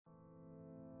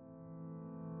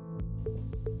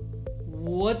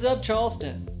What's up,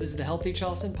 Charleston? This is the Healthy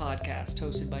Charleston podcast,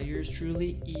 hosted by yours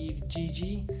truly, Eve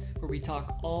Gigi, where we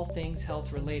talk all things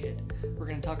health related. We're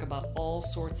going to talk about all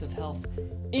sorts of health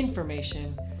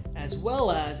information, as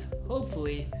well as,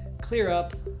 hopefully, clear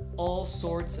up all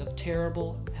sorts of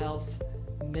terrible health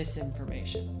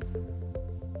misinformation.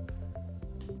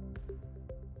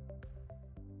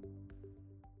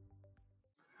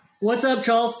 What's up,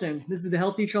 Charleston? This is the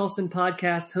Healthy Charleston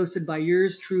podcast, hosted by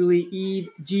yours truly, Eve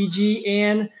Gigi,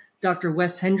 and Dr.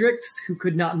 Wes Hendricks, who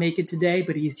could not make it today,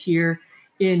 but he's here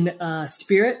in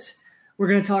spirit. We're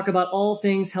going to talk about all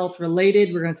things health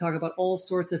related. We're going to talk about all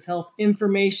sorts of health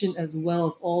information, as well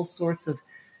as all sorts of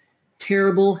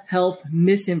terrible health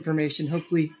misinformation.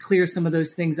 Hopefully clear some of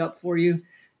those things up for you.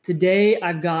 Today,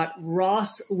 I've got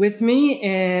Ross with me,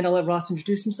 and I'll let Ross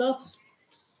introduce himself.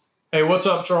 Hey, what's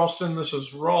up, Charleston? This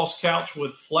is Ross Couch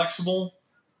with Flexable.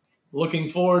 Looking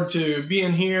forward to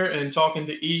being here and talking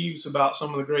to Eves about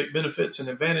some of the great benefits and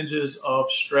advantages of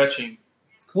stretching.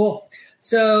 Cool.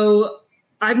 So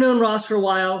I've known Ross for a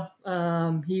while.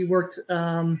 He worked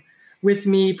with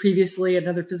me previously at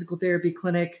another physical therapy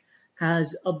clinic,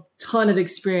 has a ton of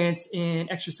experience in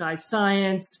exercise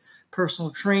science, personal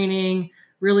training,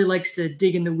 really likes to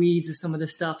dig in the weeds of some of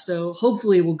this stuff. So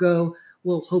hopefully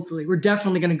we're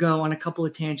definitely going to go on a couple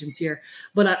of tangents here.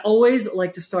 But I always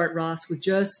like to start, Ross, with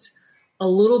just a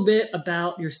little bit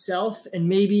about yourself and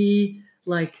maybe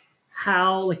where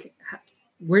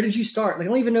did you start? I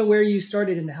don't even know where you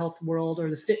started in the health world or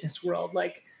the fitness world.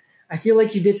 I feel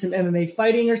like you did some MMA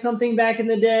fighting or something back in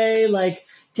the day.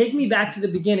 Take me back to the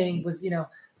beginning. Was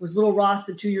little Ross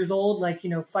at 2 years old,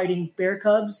 fighting bear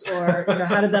cubs, or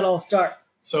how did that all start?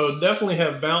 So definitely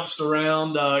have bounced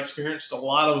around, experienced a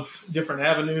lot of different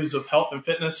avenues of health and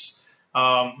fitness.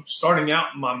 Starting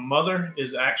out, my mother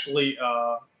is actually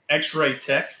X-ray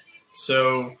tech.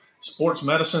 So sports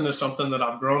medicine is something that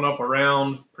I've grown up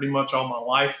around pretty much all my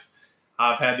life.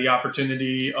 I've had the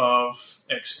opportunity of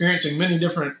experiencing many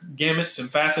different gamuts and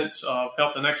facets of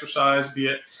health and exercise, be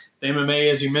it the MMA,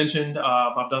 as you mentioned.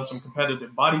 I've done some competitive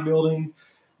bodybuilding.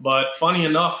 But funny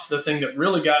enough, the thing that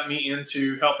really got me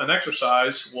into health and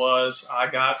exercise was I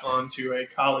got onto a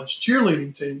college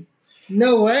cheerleading team.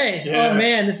 No way. Yeah. Oh,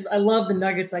 man. I love the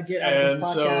nuggets I get out of this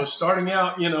podcast. So starting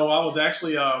out, I was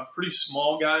actually a pretty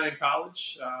small guy in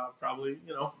college, probably,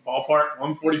 ballpark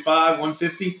 145,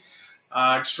 150.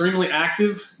 Extremely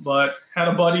active, but had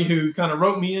a buddy who kind of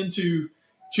wrote me into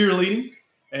cheerleading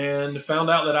and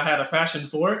found out that I had a passion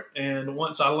for it. And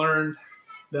once I learned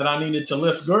that I needed to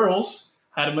lift girls,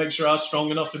 had to make sure I was strong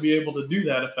enough to be able to do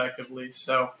that effectively.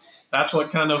 So that's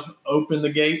what kind of opened the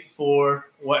gate for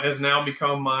what has now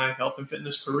become my health and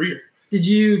fitness career. Did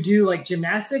you do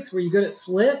gymnastics? Were you good at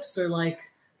flips or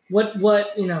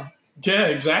what? Yeah,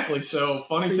 exactly. So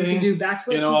funny thing, you can do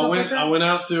backflips. I went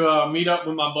out to meet up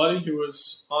with my buddy who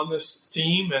was on this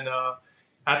team, and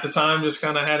at the time just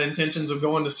kind of had intentions of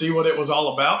going to see what it was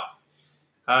all about.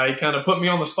 He kind of put me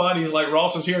on the spot. He's like,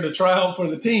 Ross is here to try out for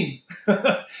the team.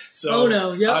 So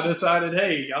I decided,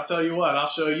 hey, I'll tell you what, I'll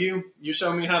show you. You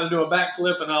show me how to do a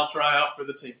backflip, and I'll try out for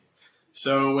the team.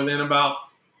 So within about,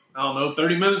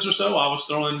 30 minutes or so, I was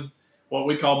throwing what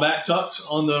we call back tucks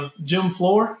on the gym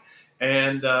floor,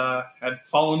 and had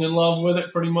fallen in love with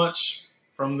it pretty much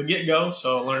from the get-go.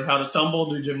 So I learned how to tumble,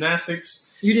 do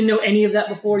gymnastics. You didn't know any of that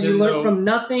before? You learned from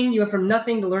nothing? You went from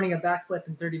nothing to learning a backflip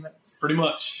in 30 minutes? Pretty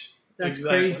much. That's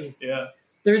exactly. Crazy. Yeah.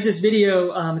 There's this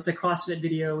video, it's a CrossFit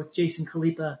video with Jason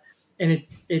Khalipa, and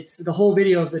it's the whole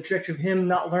video of the trick of him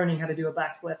not learning how to do a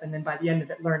backflip, and then by the end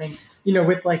of it learning,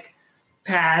 with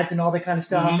pads and all that kind of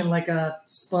stuff, and a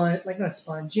sponge, not a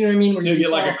sponge, you know what I mean? Where you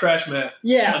get a crash mat.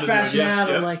 Yeah, crash mat,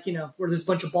 or where there's a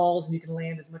bunch of balls and you can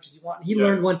land as much as you want. And he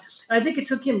learned one, and I think it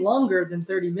took him longer than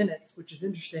 30 minutes, which is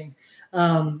interesting.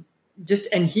 And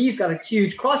he's got a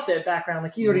huge CrossFit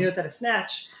background, he already knows how to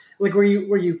snatch. Were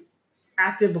you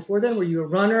active before then? Were you a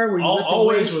runner? Were you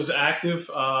always weights? Was active.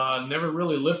 Never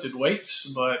really lifted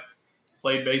weights, but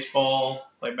played baseball,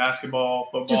 played basketball,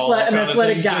 football. Just an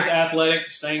athletic guy. Just athletic,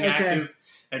 staying active.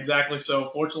 Exactly. So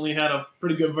fortunately had a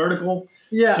pretty good vertical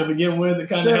to begin with. It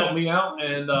kind of helped me out,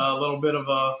 and a little bit of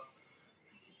a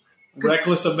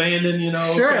reckless abandon,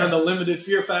 kind of the limited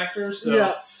fear factor.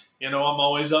 So, I'm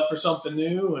always up for something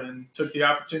new, and took the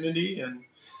opportunity and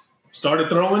started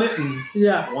throwing it,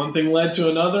 and one thing led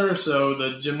to another. So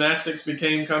the gymnastics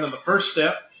became kind of the first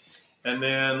step, and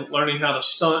then learning how to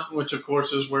stunt, which of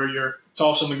course is where you're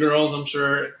tossing the girls. I'm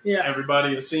sure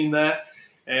everybody has seen that.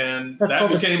 And that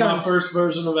became my first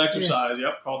version of exercise.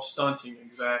 Yep, called stunting,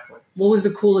 exactly. What was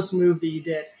the coolest move that you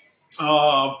did?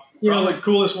 Probably the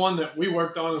coolest one that we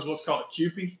worked on is what's called a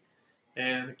Cupie.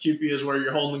 And a cupie is where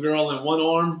you're holding the girl in one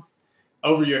arm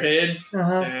over your head,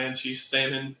 and she's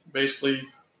standing basically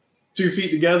 2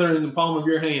 feet together in the palm of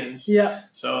your hands. Yeah.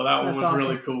 So that one was awesome.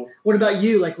 Really cool. What about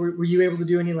you? Like, were you able to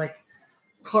do any like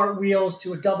cartwheels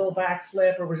to a double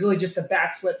backflip, or was really just a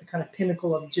backflip the kind of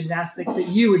pinnacle of gymnastics that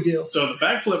you would do? So the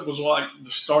backflip was like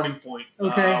the starting point.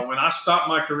 Okay. When I stopped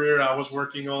my career, I was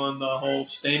working on the whole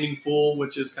standing full,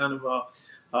 which is kind of a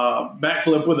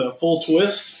backflip with a full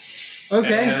twist.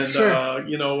 Okay, and,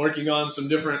 sure. Working on some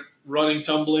different running,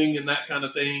 tumbling, and that kind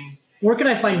of thing. Where can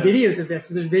I find videos of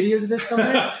this? Is there videos of this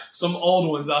somewhere? Some old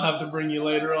ones I'll have to bring you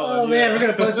later on. Oh, man, we're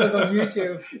going to post those on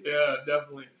YouTube. Yeah,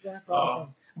 definitely. That's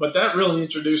awesome. But that really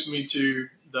introduced me to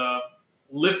the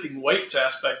lifting weights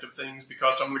aspect of things,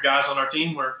 because some of the guys on our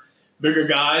team were bigger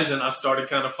guys, and I started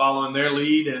kind of following their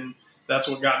lead, and that's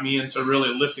what got me into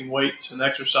really lifting weights and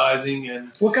exercising.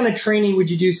 And what kind of training would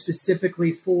you do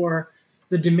specifically for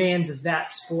the demands of that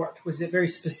sport? Was it very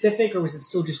specific, or was it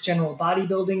still just general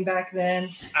bodybuilding back then?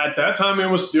 At that time, it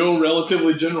was still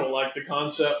relatively general, like the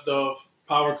concept of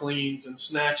power cleans and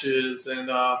snatches, and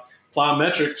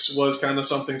plyometrics was kind of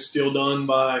something still done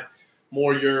by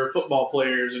more your football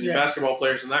players and your basketball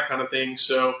players and that kind of thing.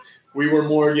 So we were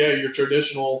more, your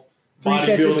traditional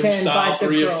bodybuilding style,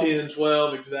 3 of 10,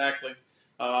 12, exactly.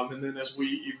 And then as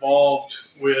we evolved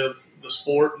with the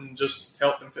sport and just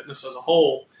health and fitness as a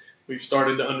whole, we've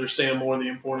started to understand more the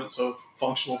importance of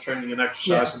functional training and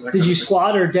exercise. Yeah. Did you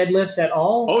squat or deadlift at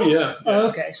all? Oh, yeah. Oh,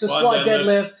 okay. So squat,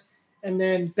 deadlift, and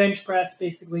then bench press,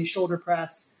 basically shoulder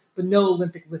press, but no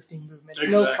Olympic lifting movements,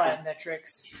 no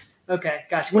plyometrics. Okay,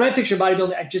 gotcha. When I picture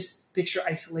bodybuilding, I just picture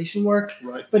isolation work.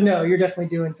 Right. But no, you're definitely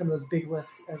doing some of those big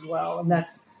lifts as well. And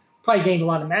that's probably gained a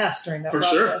lot of mass during that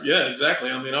process. For sure. Yeah, exactly.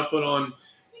 I mean, I put on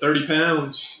 30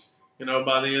 pounds,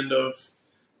 by the end of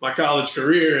my college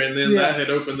career, and then that had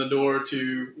opened the door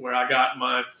to where I got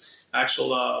my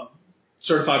actual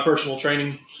certified personal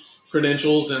training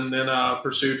credentials, and then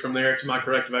pursued from there to my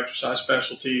corrective exercise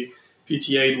specialty,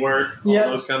 PTA work, all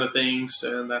those kind of things,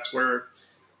 and that's where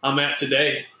I'm at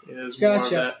today. Is more of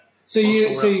that. So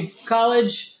you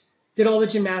college, did all the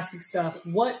gymnastic stuff.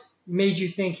 What made you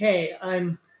think, hey,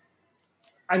 I'm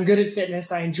good at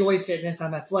fitness, I enjoy fitness,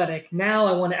 I'm athletic. Now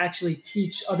I want to actually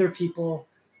teach other people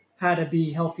how to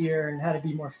be healthier and how to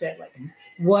be more fit? Like,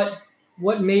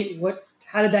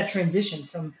 how did that transition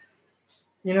from,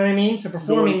 you know what I mean, to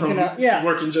performing from to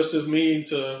working just as me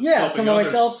to to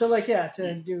myself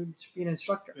to do be an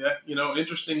instructor? Yeah,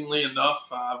 interestingly enough,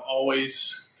 I've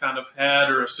always kind of had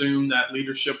or assumed that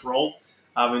leadership role.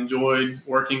 I've enjoyed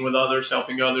working with others,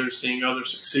 helping others, seeing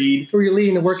others succeed. Were you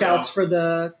leading the workouts for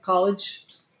the college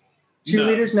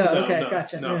cheerleaders? No. Okay,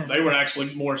 gotcha. No, they were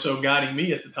actually more so guiding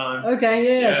me at the time.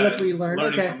 Okay, yeah. So that's what you learned.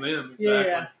 Learning from them,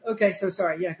 exactly. Yeah. Okay, so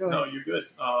sorry. Yeah, go ahead. No, you're good.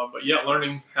 But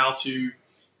learning how to,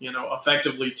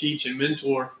 effectively teach and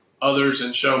mentor others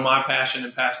and show my passion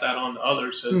and pass that on to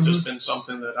others has just been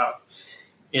something that I've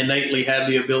innately had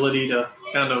the ability to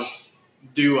kind of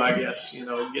do, I guess.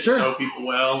 Get to know people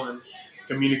well and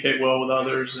communicate well with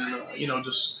others, and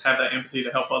just have that empathy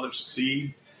to help others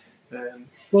succeed. And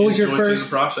what was your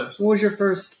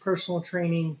first personal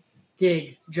training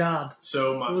gig job?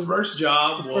 So my first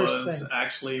job was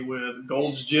actually with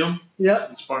Gold's Gym.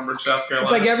 Yep. In Spartanburg, South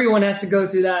Carolina. It's like everyone has to go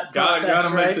through that process, Got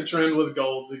to make the trend with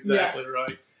Gold's, exactly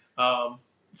right.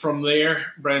 From there,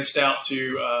 branched out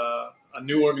to a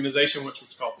new organization, which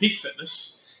was called Peak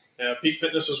Fitness. Peak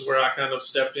Fitness is where I kind of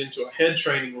stepped into a head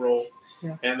training role.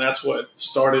 Yeah. And that's what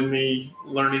started me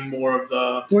learning more of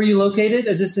the... Where are you located?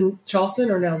 Is this in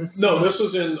Charleston or no? This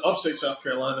was in upstate South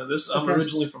Carolina. I'm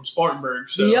originally from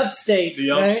Spartanburg. So the upstate. The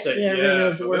upstate,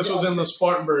 right? So this was in the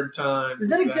Spartanburg time. Does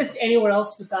that exist anywhere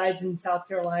else besides in South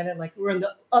Carolina? Like, we're in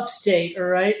the upstate, all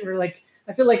right? We're like...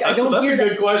 I feel like that's a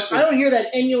good question. I don't hear that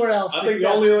anywhere else. I think the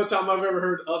only other time I've ever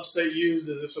heard upstate used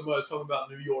is if somebody's talking about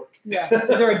New York. Yeah. Is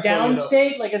there a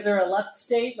downstate? Like, is there a left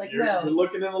state? Like, you're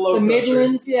looking in the low country. The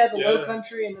Midlands, low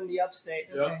country, and then the upstate.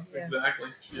 Okay. Yep, exactly.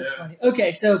 That's funny.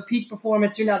 Okay, so Peak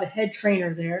Performance, you're now the head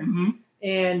trainer there. Mm-hmm.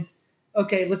 And,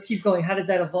 okay, let's keep going. How does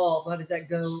that evolve? How does that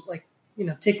go? Like,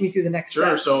 take me through the next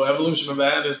steps. So evolution of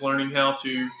that is learning how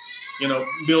to,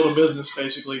 build a business,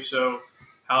 basically. So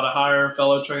how to hire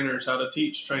fellow trainers, how to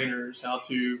teach trainers, how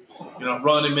to,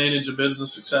 run and manage a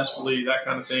business successfully, that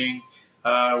kind of thing,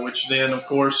 which then, of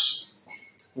course,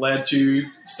 led to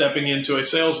stepping into a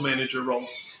sales manager role.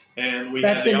 And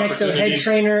that's the next, so head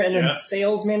trainer and then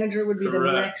sales manager would be the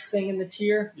next thing in the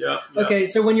tier? Yeah. Okay,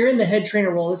 so when you're in the head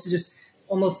trainer role, this is just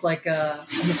almost like I'm going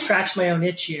to scratch my own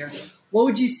itch here. What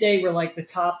would you say were like the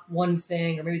top one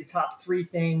thing or maybe the top three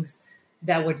things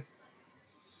that would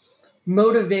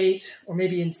motivate or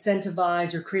maybe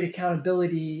incentivize or create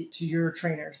accountability to your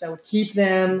trainers that would keep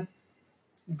them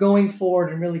going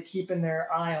forward and really keeping their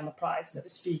eye on the prize, so to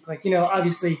speak? Like,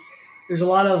 obviously there's a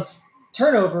lot of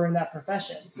turnover in that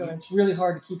profession, so it's really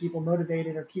hard to keep people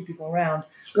motivated or keep people around.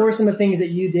 Sure. What are some of the things that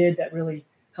you did that really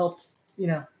helped,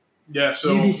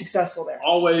 so you be successful there?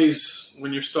 Always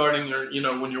when you're starting or,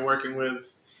 when you're working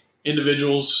with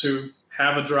individuals who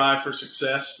have a drive for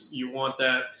success, you want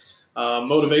that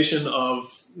motivation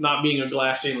of not being a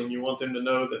glass ceiling. You want them to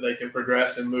know that they can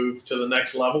progress and move to the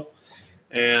next level.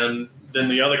 And then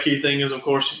the other key thing is, of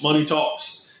course, money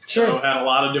talks. Sure. So had a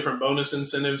lot of different bonus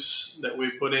incentives that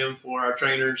we put in for our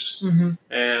trainers.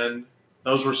 And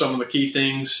those were some of the key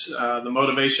things. The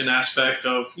motivation aspect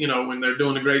of, when they're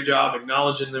doing a great job,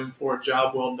 acknowledging them for a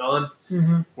job well done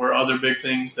were other big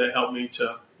things that helped me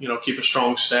to, keep a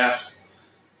strong staff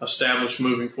established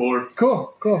moving forward.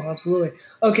 Cool. Absolutely.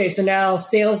 Okay. So now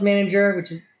sales manager,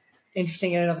 which is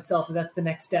interesting in and of itself. So that's the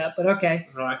next step, but okay.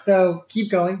 Right. So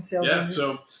keep going. Sales manager.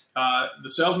 So the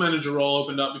sales manager role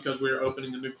opened up because we were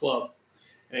opening a new club.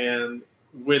 And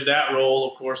with that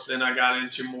role, of course, then I got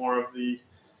into more of the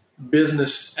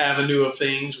business avenue of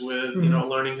things with,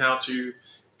 learning how to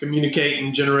communicate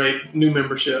and generate new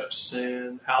memberships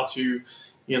and how to,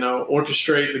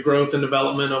 orchestrate the growth and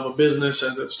development of a business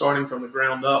as it's starting from the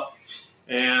ground up.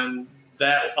 And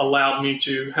that allowed me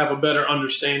to have a better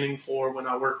understanding for when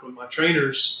I work with my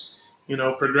trainers,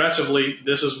 progressively,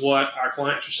 this is what our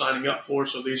clients are signing up for.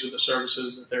 So these are the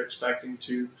services that they're expecting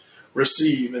to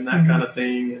receive and that kind of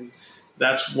thing. And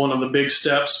that's one of the big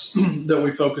steps that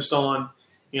we focused on,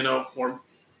 or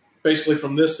basically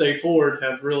from this day forward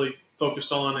have really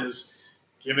focused on is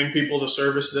giving people the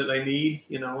service that they need,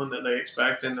 and that they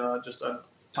expect, and just a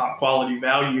top quality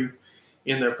value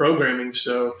in their programming.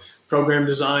 So program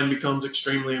design becomes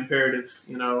extremely imperative,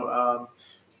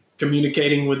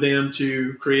 communicating with them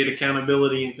to create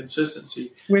accountability and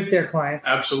consistency with their clients.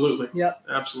 Absolutely. Yep.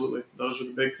 Absolutely. Those are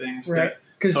the big things right.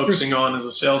 that focusing on as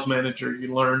a sales manager,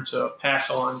 you learn to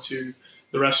pass on to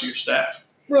the rest of your staff.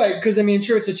 Right. Because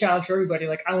sure, it's a challenge for everybody.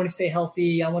 Like, I want to stay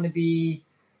healthy. I want to be,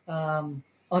 on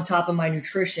top of my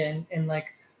nutrition. And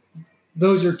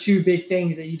those are two big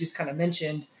things that you just kind of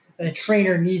mentioned that a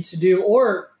trainer needs to do,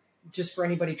 or just for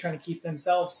anybody trying to keep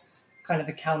themselves kind of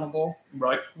accountable.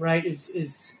 Right. Right.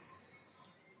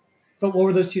 But what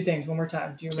were those two things? One more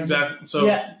time. Do you remember? Exactly.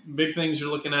 So big things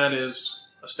you're looking at is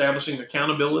establishing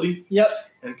accountability. Yep.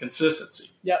 And consistency.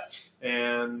 Yep.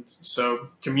 And so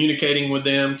communicating with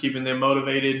them, keeping them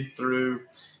motivated through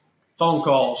phone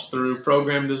calls, through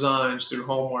program designs, through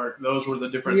homework. Those were the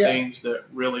different things that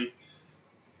really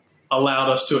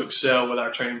allowed us to excel with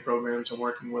our training programs and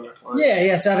working with our clients.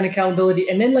 Yeah. So having accountability,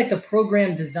 and then the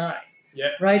program design. Yeah.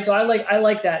 Right. So I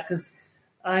like that because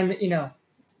I'm,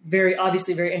 very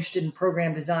interested in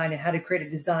program design and how to create a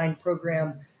design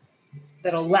program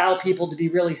that allow people to be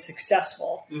really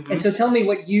successful. And so tell me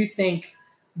what you think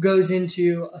goes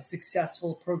into a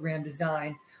successful program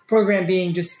design. Program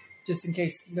being, just in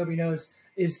case nobody knows,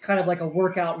 is kind of like a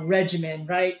workout regimen,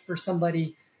 right? For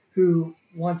somebody who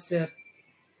wants to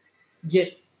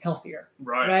get healthier.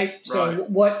 Right. So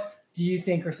what do you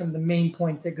think are some of the main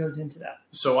points that goes into that?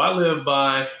 So I live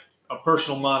by a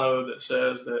personal motto that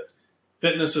says that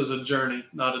fitness is a journey,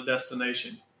 not a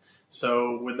destination.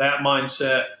 So with that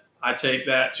mindset, I take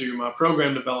that to my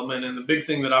program development. And the big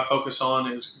thing that I focus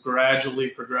on is gradually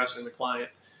progressing the client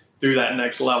through that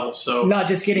next level. So not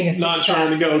just getting a not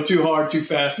trying to go too hard, too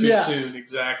fast, too soon.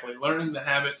 Exactly. Learning the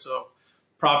habits of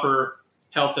proper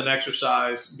health and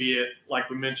exercise, be it like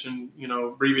we mentioned,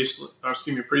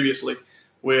 previously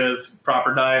with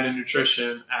proper diet and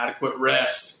nutrition, adequate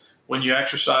rest. When you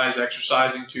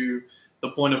exercising to the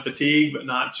point of fatigue, but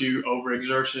not to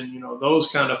overexertion.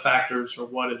 Those kind of factors are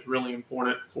what is really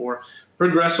important for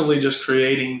progressively just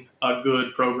creating a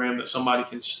good program that somebody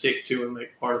can stick to and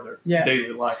make part of their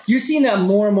daily life. You're seeing that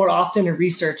more and more often in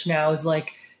research now is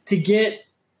to get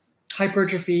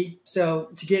hypertrophy, so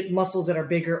to get muscles that are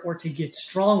bigger or to get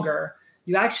stronger,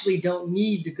 you actually don't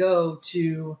need to go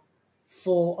to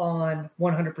full on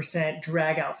 100%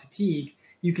 drag out fatigue.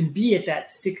 You can be at that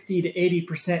 60 to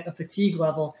 80% of fatigue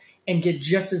level and get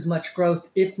just as much growth,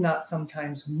 if not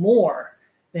sometimes more,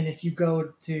 than if you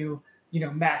go to,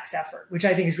 max effort, which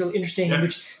I think is really interesting,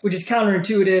 which is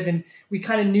counterintuitive. And we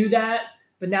kind of knew that,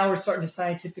 but now we're starting to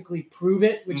scientifically prove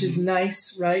it, which is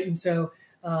nice. Right. And so,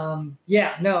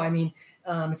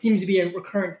 it seems to be a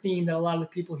recurrent theme that a lot of the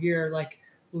people here are like,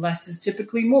 less is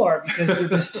typically more, because we're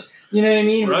just,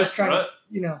 we're just trying to,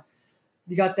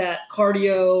 you got that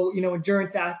cardio,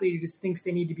 endurance athlete who just thinks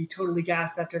they need to be totally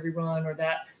gassed after every run, or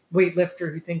that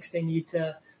weightlifter who thinks they need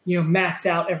to max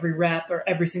out every rep or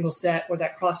every single set, or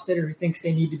that CrossFitter who thinks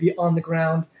they need to be on the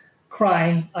ground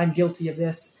crying, I'm guilty of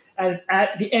this,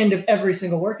 at the end of every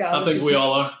single workout. I think we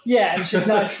all are. Yeah, it's just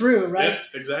not true, right?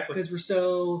 Yeah, exactly. Because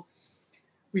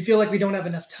we feel like we don't have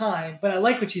enough time. But I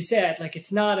like what you said. Like,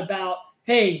 it's not about,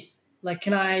 hey, like,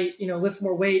 can I, lift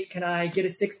more weight? Can I get a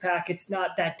six pack? It's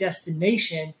not that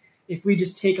destination. If we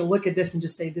just take a look at this and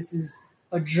just say, this is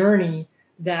a journey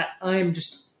that I'm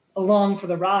just along for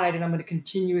the ride, and I'm going to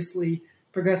continuously,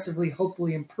 progressively,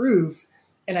 hopefully improve.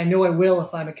 And I know I will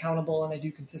if I'm accountable and I do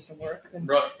consistent work. And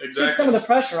right, exactly. take some of the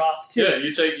pressure off too. Yeah,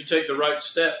 you take the right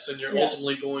steps, and you're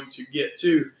ultimately going to get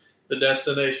to the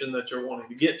destination that you're wanting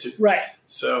to get to. Right.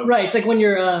 So right, it's like when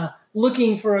you're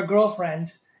looking for a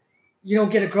girlfriend, you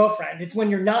don't get a girlfriend. It's when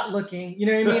you're not looking. You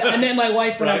know what I mean? I met my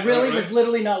wife when I really was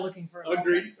literally not looking for a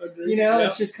girlfriend. Agreed.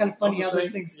 It's just kind of funny how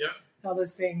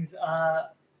those things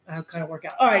kind of work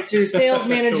out. All right, so sales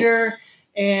manager,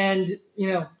 and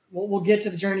we'll get to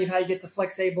the journey of how you get to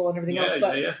Flexable and everything else.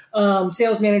 But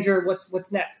sales manager,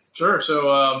 what's next? Sure.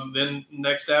 So then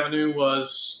next avenue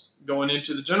was going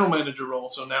into the general manager role.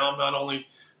 So now I'm not only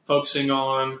focusing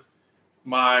on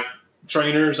my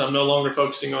trainers, I'm no longer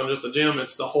focusing on just the gym.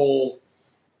 It's the whole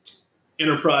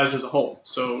enterprise as a whole.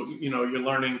 So, you're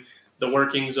learning the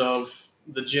workings of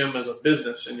the gym as a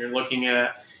business, and you're looking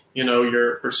at,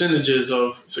 your percentages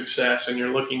of success, and you're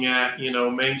looking at,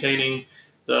 maintaining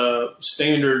the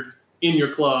standard in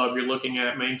your club. You're looking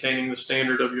at maintaining the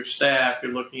standard of your staff.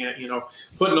 You're looking at,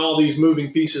 putting all these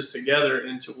moving pieces together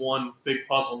into one big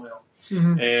puzzle now.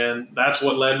 Mm-hmm. And that's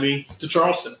what led me to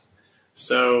Charleston.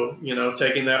 So,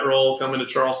 taking that role, coming to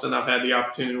Charleston, I've had the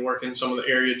opportunity to work in some of the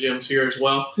area gyms here as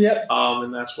well. Yep.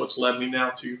 And that's what's led me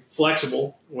now to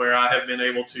Flexable, where I have been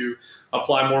able to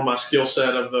apply more of my skill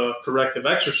set of the corrective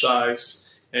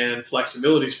exercise and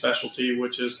flexibility specialty,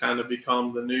 which has kind of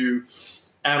become the new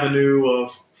avenue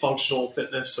of functional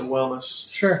fitness and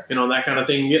wellness. Sure. That kind of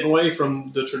thing, getting away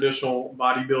from the traditional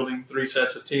bodybuilding 3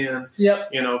 sets of 10,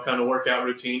 yep. Kind of workout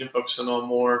routine, and focusing on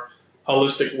more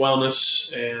holistic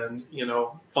wellness and,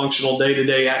 functional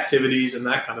day-to-day activities and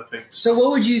that kind of thing. So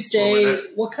what would you say,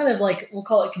 what kind of we'll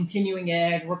call it continuing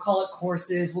ed, we'll call it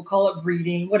courses, we'll call it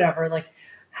reading, whatever. Like,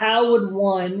 how would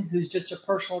one who's just a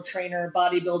personal trainer,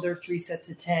 bodybuilder, 3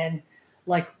 sets of 10,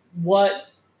 what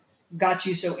got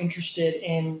you so interested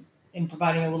in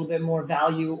providing a little bit more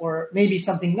value, or maybe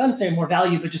something, not necessarily more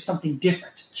value, but just something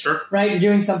different? Sure. Right? You're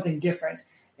doing something different,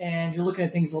 and you're looking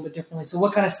at things a little bit differently. So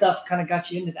what kind of stuff kind of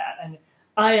got you into that? And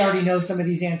I already know some of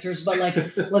these answers, but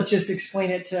let's just explain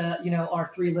it to,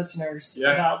 our 3 listeners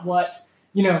about what,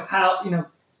 how,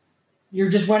 you're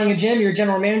just running a gym, you're a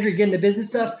general manager, you're getting the business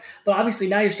stuff, but obviously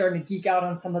now you're starting to geek out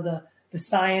on some of the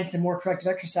science and more corrective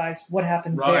exercise. What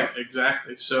happens there? Right,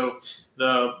 exactly. So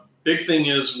the big thing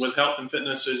is with health and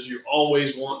fitness is you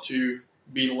always want to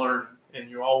be learning, and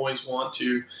you always want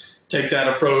to take that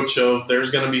approach of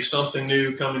there's going to be something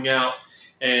new coming out.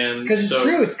 And because it's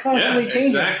true, it's constantly changing.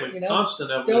 Exactly,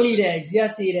 constant evolution. Don't eat eggs.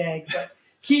 Yes, eat eggs.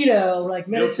 Keto,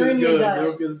 Mediterranean milk is good, diet.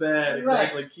 Milk is bad.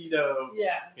 Exactly, right. Keto.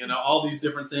 Yeah. All these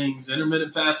different things.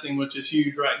 Intermittent fasting, which is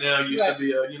huge right now, used to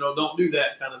be a don't do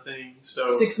that kind of thing. So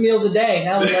 6 meals a day.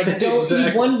 Now we're don't exactly.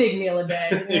 eat one big meal a day.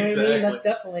 You know exactly. what I mean? That's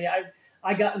definitely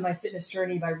I got in my fitness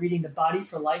journey by reading the Body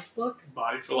for Life book.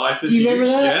 Body for Life is huge. Do you huge.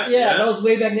 remember that? Yeah, that was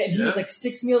way back then. He was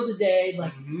 6 meals a day.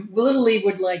 Literally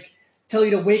would tell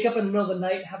you to wake up in the middle of the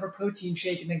night, have a protein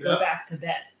shake, and then go back to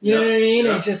bed. You know what I mean?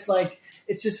 And just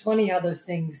it's just funny how those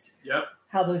things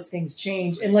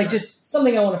change. And just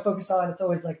something I want to focus on. It's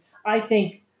always I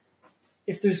think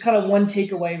if there's kind of one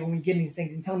takeaway when we get into these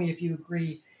things, and tell me if you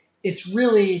agree, it's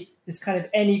really this kind of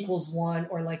N=1,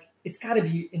 or it's got to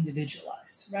be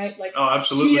individualized, right? Oh,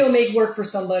 absolutely. Keto may work for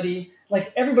somebody.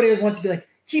 Everybody always wants to be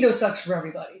keto sucks for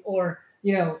everybody, or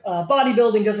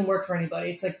bodybuilding doesn't work for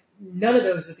anybody. It's none of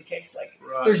those are the case.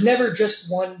 Right. There's never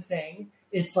just one thing.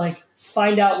 It's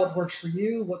find out what works for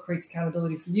you, what creates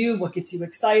accountability for you, what gets you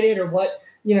excited, or what,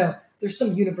 there's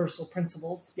some universal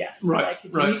principles. Yes. Right.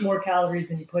 If you eat more calories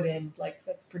than you put in,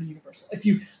 that's pretty universal. If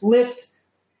you lift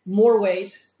more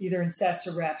weight, either in sets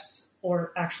or reps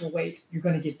or actual weight, you're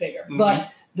going to get bigger. Mm-hmm.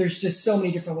 But there's just so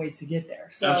many different ways to get there.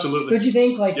 So absolutely. Don't you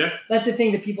think that's the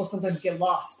thing that people sometimes get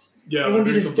lost? Yeah. They want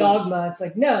to do this dogma.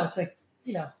 It's no, it's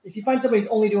if you find somebody who's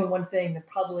only doing one thing, then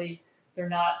probably they're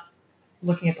not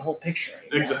looking at the whole picture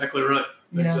anymore. Exactly right.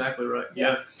 Exactly right.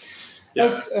 Yeah.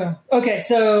 Okay.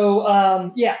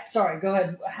 So, sorry, go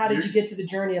ahead. How did you get to the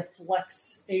journey of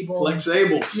Flexable?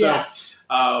 Flexable.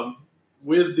 So,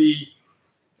 with the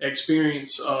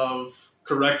experience of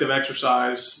corrective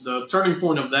exercise, the turning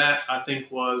point of that, I think,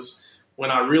 was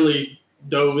when I really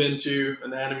dove into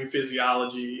anatomy,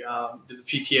 physiology, did the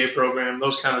PTA program,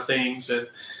 those kind of things. And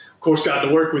of course, got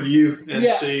to work with you and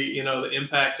see, the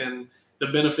impact and the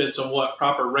benefits of what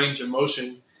proper range of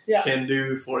motion can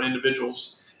do for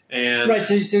individuals. And right.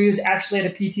 So he was actually at a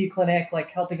PT clinic, like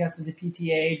helping us as a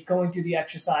PTA, going through the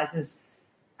exercises,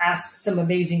 asked some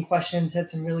amazing questions, had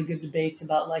some really good debates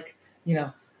about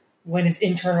when is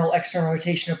internal, external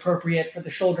rotation appropriate for the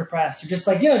shoulder press, or just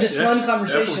fun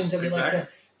conversations that we like to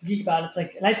geek about. It's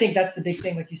like, and I think that's the big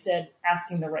thing, like you said,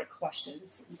 asking the right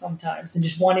questions sometimes and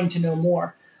just wanting to know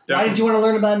more. Definitely. Why did you want to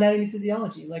learn about anatomy and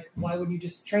physiology? Like, why wouldn't you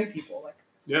just train people? Like,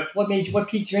 what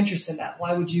piqued your interest in that?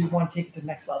 Why would you want to take it to the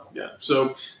next level? Yeah.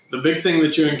 So the big thing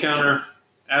that you encounter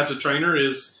as a trainer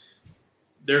is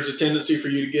there's a tendency for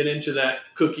you to get into that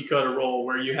cookie cutter role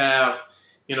where you have,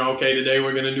 okay, today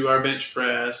we're going to do our bench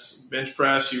press. Bench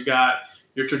press, you've got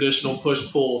your traditional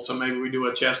push-pull, so maybe we do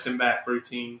a chest and back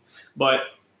routine. But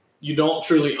you don't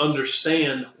truly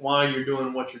understand why you're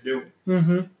doing what you're doing.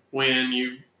 Mm-hmm. When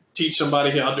you teach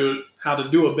somebody how to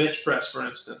do a bench press, for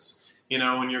instance,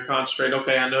 when you're concentrating,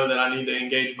 okay, I know that I need to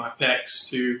engage my pecs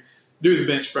to do the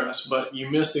bench press, but you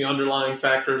miss the underlying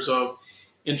factors of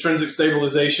intrinsic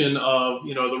stabilization of,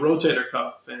 the rotator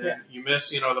cuff. And you miss,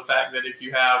 the fact that if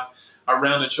you have a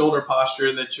rounded shoulder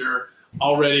posture that you're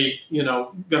already,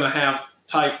 going to have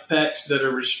tight pecs that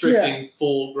are restricting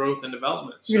full growth and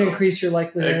development. So, you're going to increase your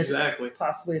likelihood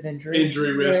possibly of injury.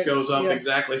 Injury risk goes up,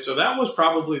 exactly. So that was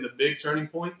probably the big turning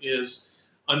point, is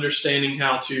understanding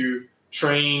how to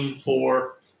train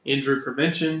for injury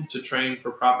prevention, to train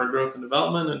for proper growth and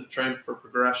development, and to train for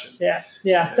progression. Yeah.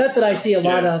 That's what I see a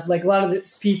lot of. Like a lot of the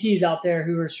PTs out there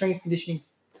who are strength conditioning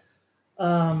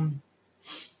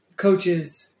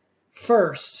coaches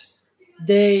first,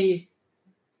 they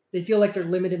feel like they're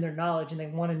limited in their knowledge and they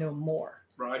want to know more.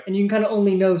 Right. And you can kind of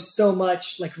only know so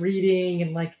much, like reading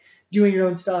and like doing your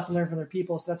own stuff and learn from other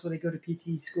people. So that's why they go to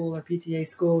PT school or PTA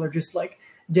school, or just like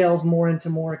delve more into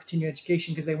more continuing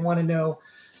education, because they want to know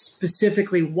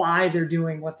specifically why they're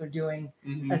doing what they're doing,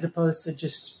 as opposed to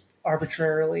just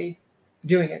arbitrarily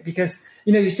doing it. Because,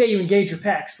 you say you engage your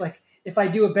pecs. Like if I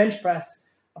do a bench press,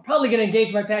 I'm probably going to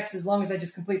engage my pecs as long as I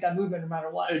just complete that movement no matter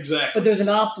what. Exactly. But there's an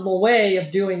optimal way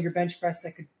of doing your bench press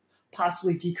that could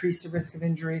possibly decrease the risk of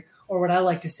injury. Or what I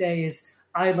like to say is,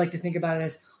 I'd like to think about it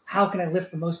as, how can I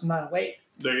lift the most amount of weight?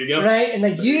 There you go. Right?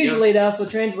 And usually that also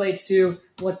translates to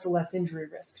what's the less injury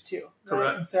risk too. Right?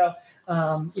 Correct. And so,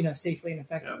 safely and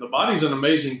effectively. Yeah, the body's an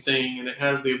amazing thing, and it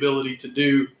has the ability to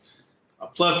do a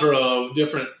plethora of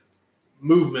different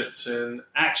movements and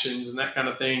actions and that kind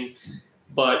of thing.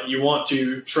 But you want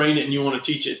to train it and you want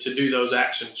to teach it to do those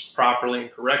actions properly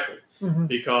and correctly,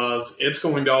 because it's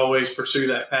going to always pursue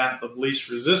that path of least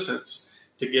resistance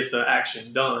to get the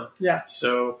action done. Yeah.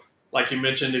 So like you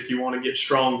mentioned, if you want to get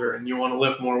stronger and you want to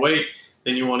lift more weight,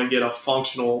 then you want to get a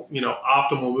functional,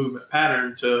 optimal movement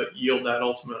pattern to yield that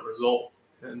ultimate result.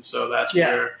 And so that's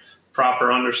where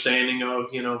proper understanding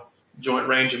of, joint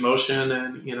range of motion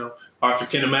and,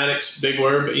 arthrokinematics, big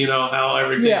word, but how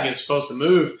everything is supposed to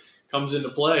move comes into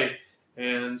play.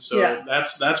 And so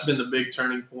that's been the big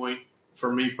turning point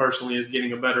for me personally, is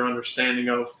getting a better understanding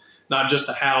of not just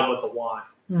the how, but the why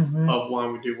of why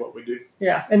we do what we do.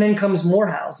 Yeah. And then comes more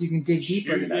hows. You can dig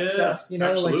deeper into that stuff,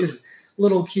 absolutely. like just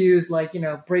little cues, like,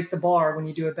 break the bar when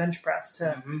you do a bench press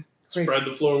to spread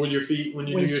the floor with your feet when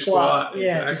you do your squat.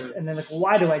 Yeah. Exactly. And then like,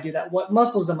 why do I do that? What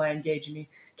muscles am I engaging?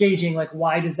 Like,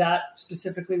 why does that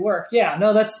specifically work? Yeah,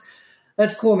 no,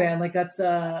 that's cool, man. Like that's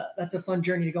a fun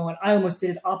journey to go on. I almost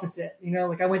did it opposite,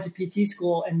 like I went to PT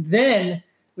school and then,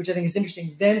 which I think is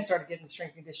interesting, then started getting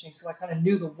strength conditioning. So I kind of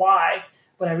knew the why,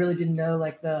 but I really didn't know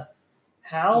like the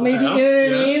how, maybe, you know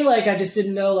what I mean? Like I just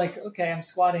didn't know, like, okay, I'm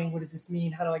squatting. What does this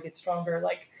mean? How do I get stronger?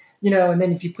 Like, and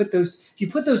then if you put those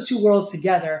two worlds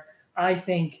together, I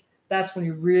think that's when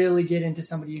you really get into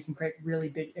somebody you can create really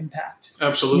big impact.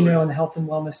 Absolutely. In the health and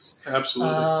wellness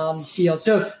field.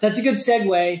 So that's a good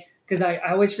segue, because I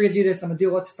always forget to do this. I'm going to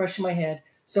do what's fresh in my head.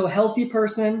 So a healthy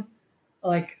person,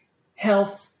 like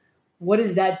health, what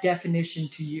is that definition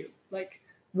to you? Like,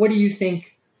 what do you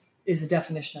think is the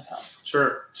definition of health?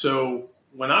 Sure. So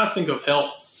when I think of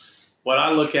health, what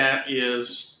I look at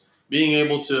is being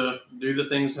able to do the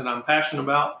things that I'm passionate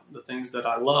about, the things that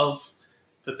I love,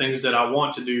 the things that I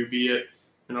want to do, be it,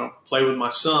 play with my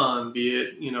son, be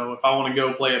it, if I want to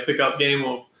go play a pickup game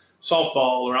of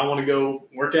softball, or I want to go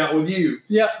work out with you.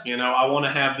 Yeah. I want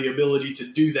to have the ability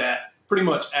to do that pretty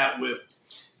much at will.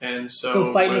 And so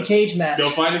go fight in a cage match. Go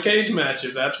fight in a cage match.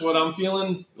 If that's what I'm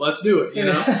feeling, let's do it,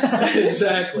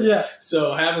 Exactly. Yeah.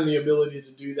 So having the ability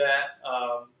to do that,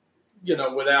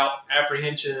 without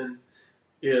apprehension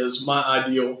is my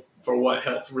ideal for what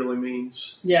health really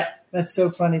means. Yeah, that's so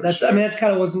funny. That's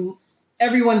kind of what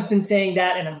everyone's been saying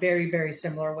that in a very, very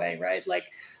similar way, right? Like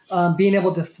being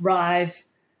able to thrive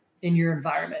in your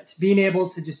environment, being able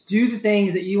to just do the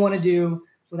things that you want to do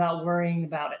without worrying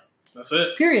about it. That's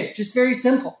it. Period. Just very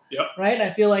simple. Yep. Right. And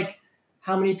I feel like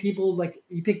how many people, like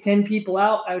you pick 10 people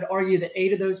out, I would argue that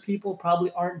 8 of those people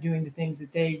probably aren't doing the things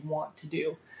that they want to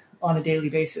do on a daily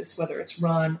basis, whether it's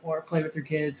run or play with their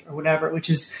kids or whatever, which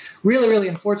is really, really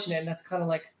unfortunate. And that's kind of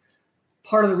like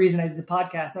part of the reason I did the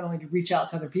podcast, not only to reach out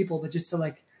to other people, but just to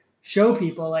like show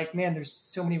people like, man, there's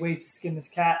so many ways to skin this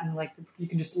cat. And like, you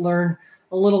can just learn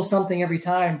a little something every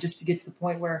time just to get to the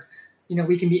point where, you know,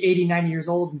 we can be 80, 90 years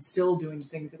old and still doing the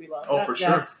things that we love. For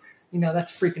sure. You know,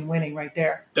 that's freaking winning right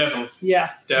there. Definitely.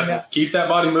 Yeah. Definitely. Yeah. Keep that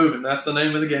body moving. That's the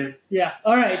name of the game. Yeah.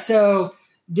 All right. So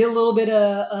get a little bit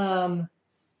of,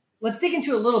 let's dig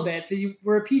into a little bit. So you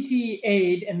were a PT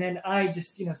aide, and then I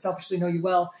just, you know, selfishly know you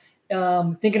well,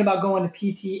 thinking about going to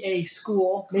PTA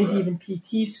school, maybe even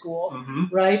PT school,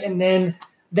 right? And then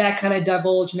that kind of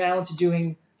divulged now into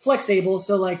doing Flexable.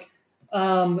 So like,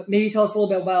 maybe tell us a little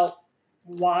bit about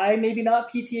why maybe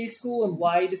not PTA school and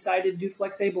why you decided to do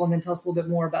Flexable, and then tell us a little bit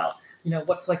more about, you know,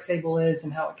 what Flexable is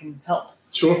and how it can help.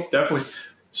 Sure, definitely.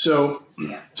 So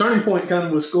turning point kind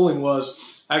of with schooling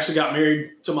was I actually got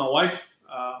married to my wife.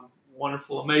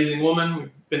 Wonderful, amazing woman.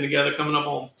 We've been together coming up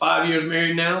on 5 years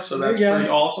married now, so that's pretty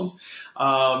awesome.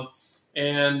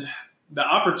 And the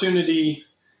opportunity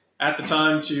at the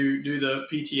time to do the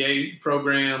PTA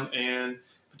program and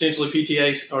potentially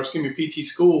PT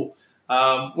school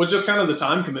was just kind of the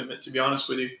time commitment, to be honest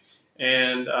with you.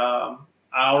 And I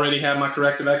already had my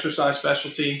corrective exercise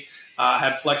specialty. I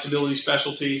had flexibility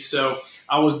specialty. So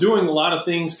I was doing a lot of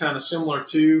things kind of similar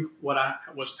to what I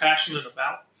was passionate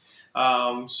about.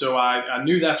 So I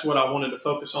knew that's what I wanted to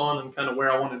focus on and kind of where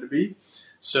I wanted to be.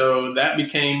 So that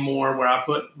became more where I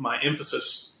put my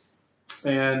emphasis.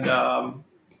 And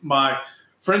my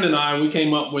friend and I, we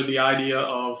came up with the idea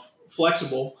of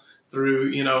Flexable through,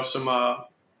 you know, some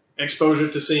exposure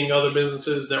to seeing other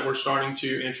businesses that were starting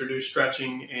to introduce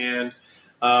stretching. And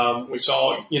we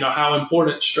saw, you know, how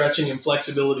important stretching and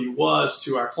flexibility was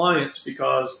to our clients,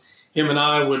 because him and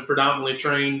I would predominantly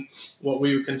train what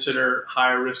we would consider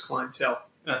higher risk clientele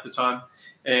at the time.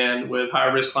 And with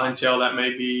higher risk clientele, that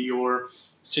may be your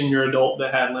senior adult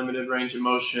that had limited range of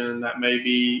motion. That may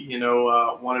be, you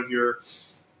know, one of your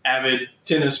avid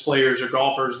tennis players or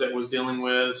golfers that was dealing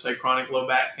with, say, chronic low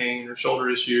back pain or shoulder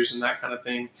issues and that kind of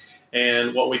thing.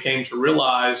 And what we came to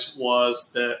realize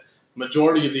was that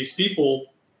majority of these people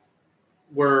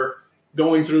were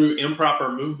going through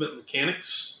improper movement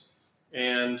mechanics,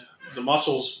 and the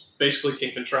muscles basically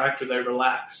can contract or they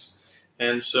relax.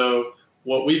 And so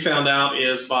what we found out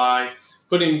is by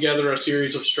putting together a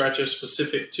series of stretches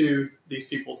specific to these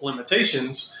people's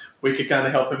limitations, we could kind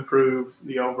of help improve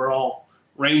the overall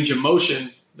range of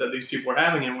motion that these people were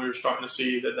having. And we were starting to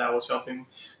see that that was helping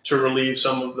to relieve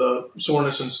some of the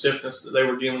soreness and stiffness that they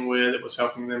were dealing with. It was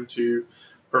helping them to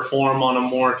perform on a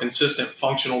more consistent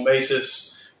functional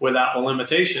basis without the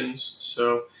limitations.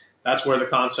 So that's where the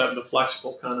concept of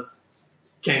Flexable kind of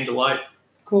came to light.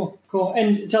 Cool.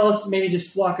 And tell us, maybe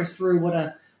just walk us through what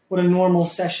a normal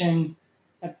session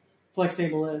at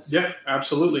Flexable is. Yeah,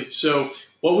 absolutely. So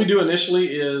what we do initially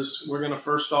is we're going to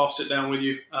first off sit down with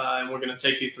you and we're going to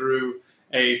take you through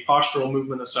a postural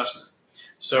movement assessment.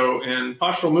 So in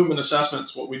postural movement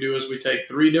assessments, what we do is we take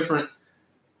 3 different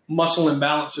muscle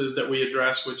imbalances that we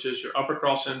address, which is your upper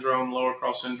cross syndrome, lower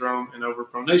cross syndrome, and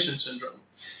overpronation syndrome.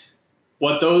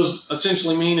 What those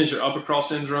essentially mean is your upper cross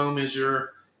syndrome is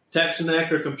your text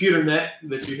neck or computer neck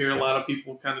that you hear a lot of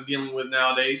people kind of dealing with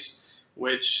nowadays,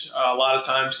 which a lot of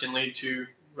times can lead to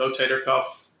rotator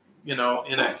cuff, you know,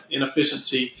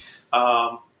 inefficiency,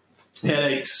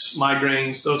 headaches,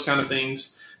 migraines, those kind of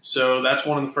things. So that's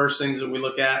one of the first things that we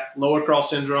look at. Lower cross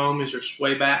syndrome is your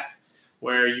sway back,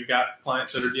 where you've got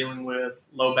clients that are dealing with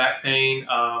low back pain,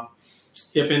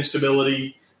 hip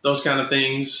instability, those kind of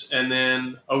things. And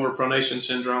then overpronation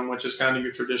syndrome, which is kind of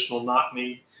your traditional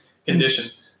knock-knee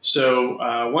condition.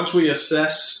 So once we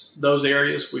assess those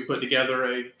areas, we put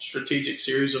together a strategic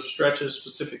series of stretches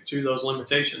specific to those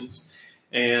limitations.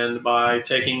 And by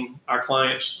taking our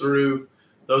clients through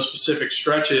those specific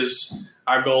stretches,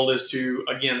 our goal is to,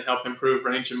 again, help improve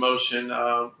range of motion,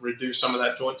 reduce some of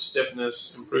that joint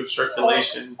stiffness, improve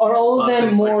circulation. Are all of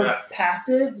them more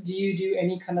passive? Do you do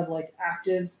any kind of like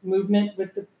active movement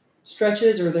with the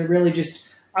stretches, or are they really just,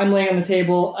 I'm laying on the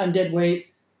table, I'm dead weight,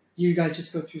 you guys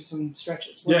just go through some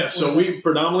stretches? So we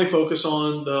predominantly focus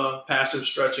on the passive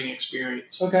stretching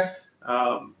experience. Okay.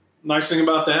 nice thing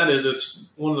about that is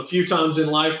it's one of the few times in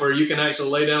life where you can actually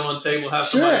lay down on the table, have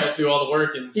somebody else do all the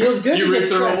work, and feels good. You reap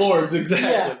the rewards.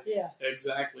 Exactly. Yeah.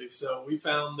 Exactly. So we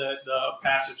found that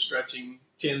passive stretching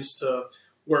tends to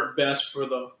work best for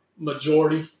the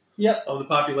majority of the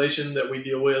population that we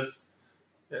deal with.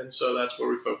 And so that's where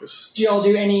we focus. Do y'all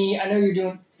do any, I know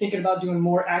you're thinking about doing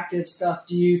more active stuff.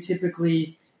 Do you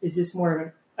typically, is this more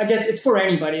of I guess it's for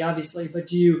anybody, obviously, but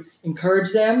do you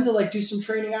encourage them to do some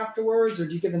training afterwards, or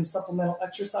do you give them supplemental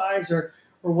exercise, or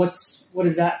what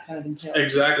does that kind of entail?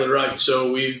 Exactly right.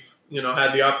 So we've,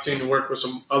 had the opportunity to work with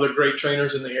some other great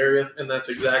trainers in the area, and that's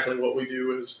exactly what we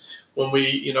do is when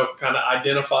we, kind of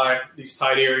identify these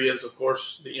tight areas. Of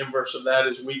course, the inverse of that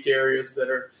is weak areas that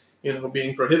are,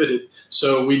 being prohibited.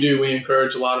 So we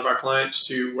encourage a lot of our clients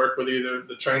to work with either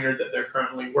the trainer that they're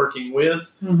currently working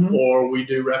with, or we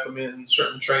do recommend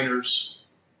certain trainers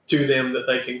to them that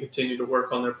they can continue to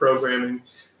work on their programming,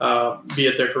 be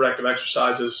it their corrective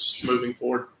exercises moving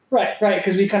forward. Right.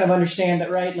 Because we kind of understand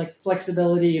that, right? Like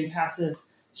flexibility and passive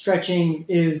stretching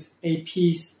is a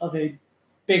piece of a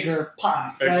bigger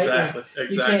pie, right?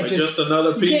 Exactly. Just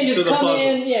another piece to the puzzle.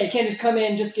 You can't just come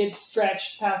in, just get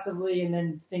stretched passively, and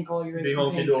then think all you're in. Be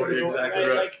hunky-dory, exactly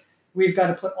right. Like we've got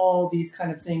to put all these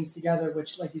kind of things together,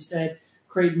 which, like you said,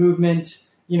 create movement.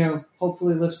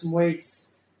 Hopefully lift some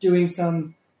weights, doing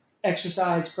some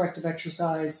exercise, corrective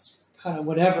exercise, kind of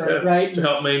whatever, right? To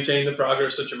help maintain the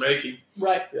progress that you're making.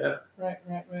 Right. Yeah. Right.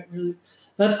 Really.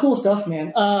 That's cool stuff,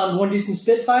 man. Want to do some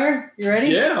Spitfire? You ready?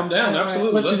 Yeah, I'm down. Absolutely.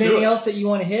 Unless there's anything else that you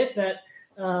want to hit that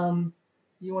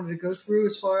you wanted to go through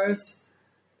as far as?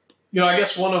 I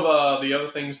guess one of the other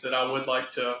things that I would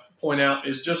like to point out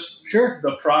is just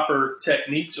the proper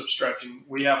techniques of stretching.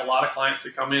 We have a lot of clients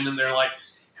that come in and they're like,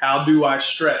 how do I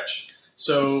stretch?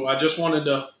 So I just wanted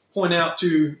to point out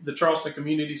to the Charleston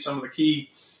community some of the key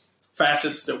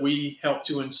facets that we help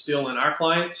to instill in our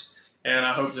clients, and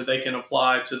I hope that they can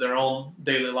apply to their own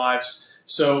daily lives.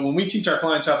 So when we teach our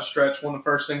clients how to stretch, one of the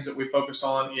first things that we focus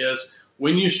on is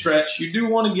when you stretch, you do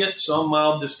want to get some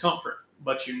mild discomfort,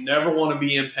 but you never want to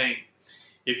be in pain.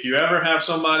 If you ever have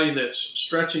somebody that's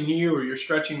stretching you or you're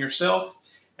stretching yourself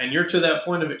and you're to that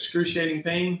point of excruciating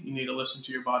pain, you need to listen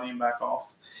to your body and back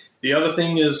off. The other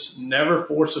thing is never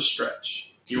force a stretch.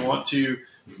 You want to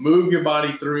move your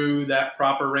body through that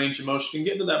proper range of motion and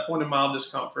get to that point of mild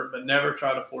discomfort, but never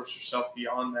try to force yourself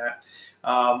beyond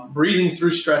that. Breathing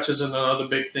through stretches is another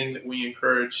big thing that we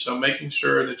encourage. So making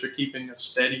sure that you're keeping a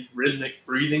steady rhythmic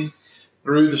breathing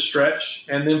through the stretch.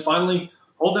 And then finally,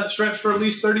 hold that stretch for at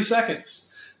least 30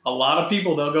 seconds. A lot of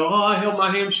people, they'll go, I held my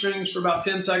hamstrings for about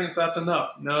 10 seconds. That's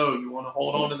enough. No, you want to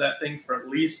hold on to that thing for at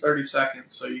least 30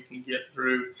 seconds so you can get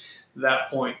through that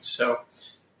point. So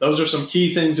those are some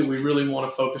key things that we really want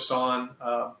to focus on,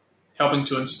 helping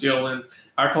to instill in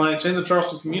our clients and the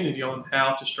Charleston community on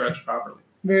how to stretch properly.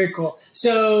 Very cool.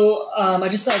 So I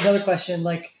just saw another question.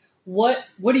 Like, what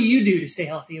do you do to stay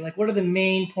healthy? Like, what are the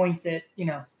main points that,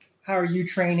 how are you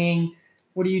training?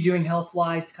 What are you doing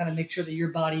health-wise to kind of make sure that your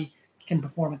body can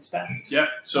perform its best? Yeah.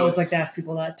 So I always like to ask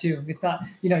people that too. It's not,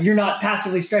 you're not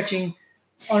passively stretching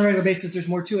on a regular basis. There's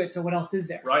more to it. So what else is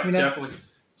there? Right. Definitely.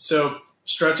 So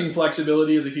stretching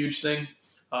flexibility is a huge thing.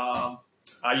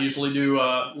 I usually do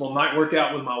a little night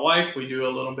workout with my wife. We do a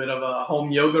little bit of a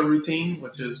home yoga routine,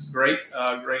 which is great.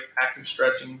 Great active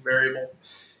stretching variable.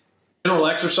 General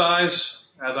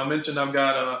exercise, as I mentioned, I've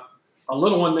got a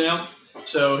little one now.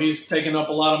 So he's taking up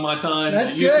a lot of my time.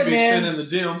 That's used good, to be man. spent in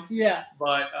the gym. Yeah.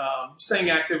 But staying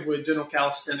active with general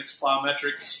calisthenics,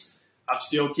 plyometrics. I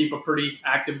still keep a pretty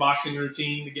active boxing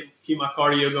routine to keep my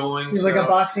cardio going. He's like a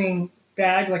boxing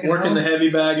bag, like working the heavy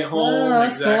bag at home. Oh,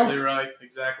 exactly cool. Right.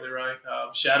 Exactly right.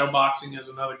 Shadow boxing is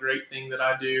another great thing that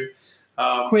I do.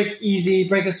 Quick, easy,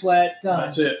 break a sweat, done.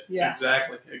 That's it. Yeah.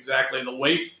 Exactly. The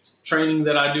weight training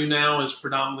that I do now is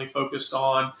predominantly focused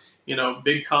on,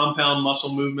 big compound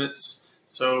muscle movements.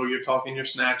 So you're talking your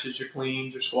snatches, your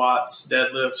cleans, your squats,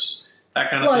 deadlifts,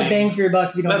 that kind of thing. A lot of bang for your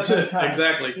buck if you don't have time.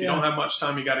 Exactly. If you don't have much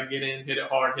time, you got to get in, hit it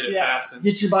hard, hit it fast. And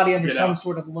get your body under some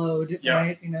sort of load,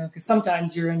 right? Because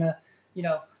sometimes you're in a,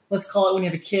 let's call it when you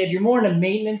have a kid, you're more in a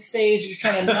maintenance phase. You're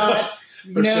trying to not,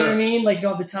 what I mean? Like you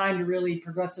don't have the time to really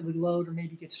progressively load or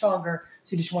maybe get stronger.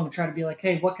 So you just want to try to be like,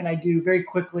 hey, what can I do very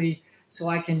quickly so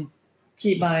I can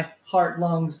keep my heart,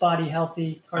 lungs, body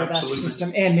healthy, cardiovascular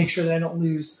system, and make sure that I don't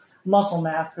lose muscle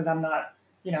mass because I'm not,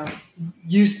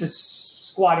 used to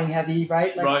squatting heavy,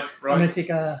 right? Like, right. I'm going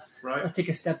to take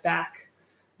a step back.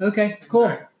 Okay, cool.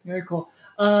 Exactly. Very cool.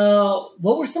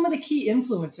 What were some of the key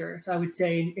influencers, I would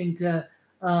say, into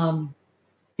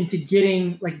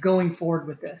getting, going forward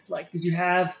with this? Like, did you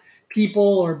have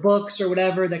people or books or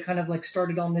whatever that kind of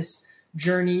started on this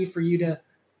journey for you to,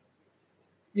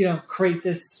 create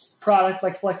this product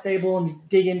like Flexable and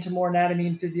dig into more anatomy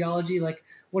and physiology? Like,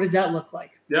 what does that look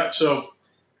like? Yeah. So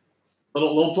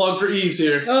little plug for Eves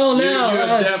here. Oh, no. You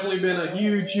have definitely been a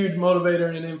huge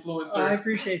motivator and influencer. I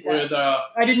appreciate that. With,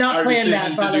 I did not plan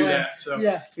that, by the way. That, so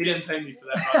he didn't pay me for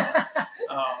that.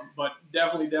 But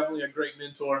definitely a great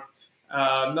mentor.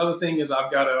 Another thing is I've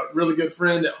got a really good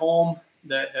friend at home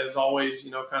that has always,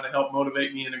 kind of helped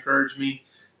motivate me and encourage me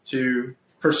to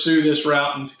pursue this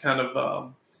route and to kind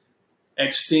of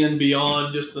extend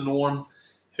beyond just the norm,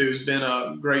 who's been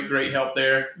a great help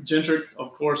there. Gentrick,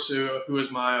 of course, who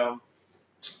is my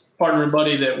partner and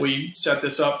buddy that we set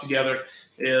this up together,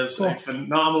 is a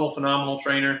phenomenal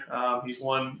trainer. He's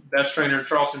won best trainer in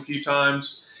Charleston a few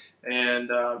times, and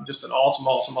just an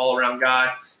awesome all-around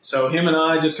guy. So him and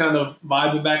I just kind of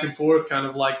vibing back and forth, kind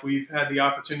of like we've had the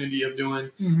opportunity of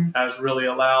doing, has really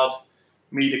allowed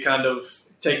me to kind of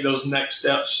take those next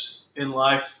steps in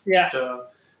life to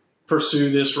pursue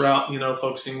this route,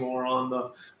 focusing more on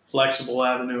the flexible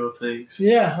avenue of things.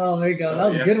 Yeah. Oh, there you go. That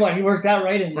was a good one. You worked that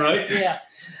right in there. Right. Yeah.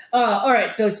 All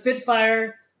right. So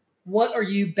Spitfire, what are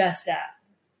you best at?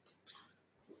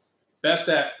 Best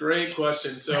at? Great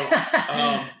question. So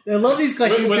I love these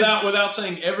questions. Without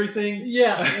saying everything.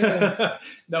 Yeah.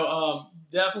 No,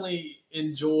 definitely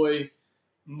enjoy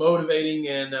motivating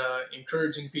and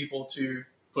encouraging people to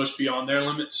push beyond their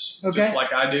limits, just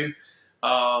like I do.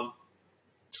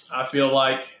 I feel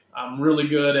like I'm really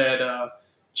good at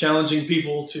challenging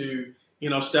people to,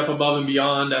 step above and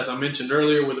beyond. As I mentioned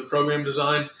earlier with the program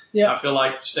design, I feel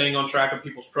like staying on track of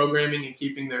people's programming and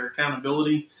keeping their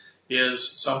accountability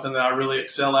is something that I really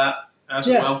excel at as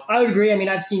well. I would agree. I mean,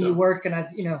 I've seen you work, and I've,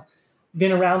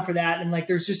 been around for that. And like,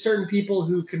 there's just certain people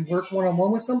who can work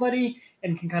one-on-one with somebody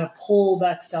and can kind of pull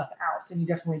that stuff out. And you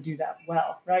definitely do that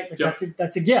well, right? Like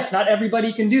that's a gift. Not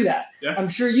everybody can do that. Yeah. I'm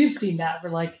sure you've seen that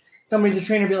where like somebody's a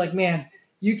trainer be like, man,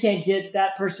 you can't get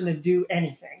that person to do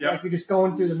anything. Yep. Like you're just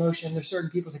going through the motion. There's certain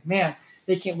people like, man,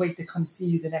 they can't wait to come see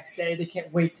you the next day. They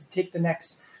can't wait to take the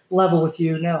next level with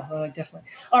you. No, definitely.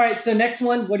 All right. So next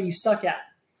one, what do you suck at?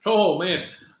 Oh man.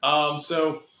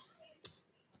 So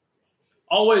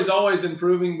always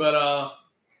improving, but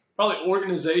probably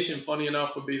organization, funny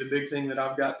enough, would be the big thing that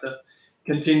I've got to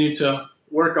continue to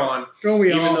work on.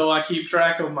 Even though I keep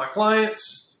track of my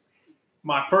clients,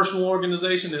 my personal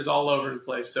organization is all over the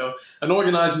place. So an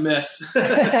organized mess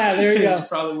there you is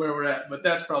probably where we're at. But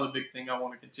that's probably the big thing I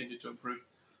want to continue to improve.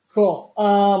 Cool.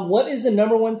 What is the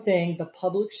number one thing the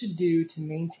public should do to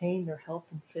maintain their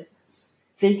health and fitness?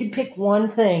 If they could pick one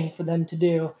thing for them to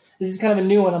do, this is kind of a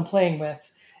new one I'm playing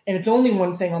with, and it's only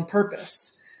one thing on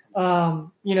purpose.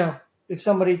 If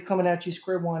somebody's coming at you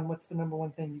square one, what's the number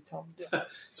one thing you tell them to do?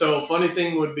 So funny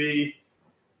thing would be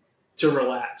to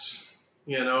relax.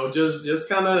 Just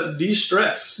kind of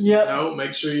de-stress. Yep.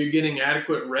 Make sure you're getting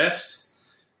adequate rest.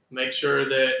 Make sure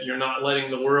that you're not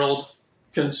letting the world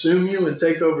consume you and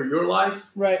take over your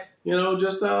life. Right.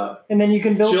 And then you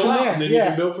can build chill from out, there. and then you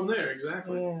can build from there.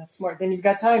 Exactly. Yeah, that's smart. Then you've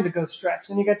got time to go stretch.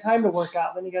 Then you got time to work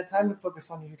out. Then you got time to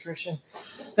focus on your nutrition.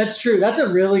 That's true. That's a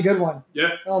really good one.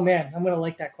 Yeah. Oh man, I'm gonna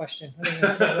like that question.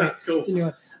 Cool. It's a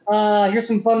new one. Here's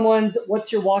some fun ones.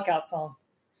 What's your walkout song?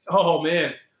 Oh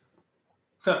man.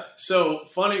 So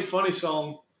funny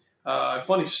song,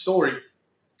 funny story.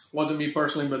 Wasn't me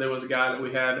personally, but there was a guy that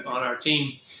we had on our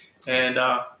team, and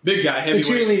big guy, heavyweight.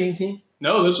 The cheerleading team?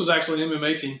 No, this was actually an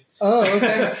MMA team. Oh,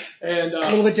 okay. And a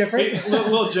little bit different.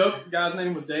 Little joke. Guy's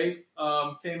name was Dave.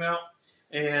 Came out,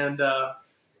 and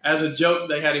as a joke,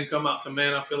 they had him come out to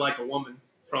 "Man, I Feel Like a Woman"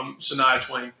 from Shania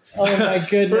Twain. Oh my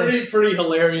goodness! pretty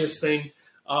hilarious thing.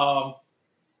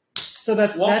 So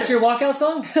that's your walkout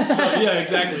song? Yeah,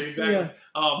 exactly. Yeah.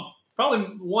 Probably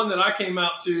one that I came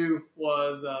out to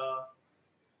was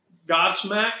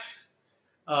Godsmack,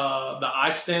 the "I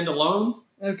Stand Alone."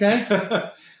 Okay.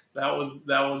 That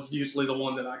was usually the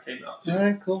one that I came out to. All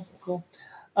right, cool.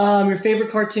 Your favorite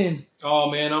cartoon?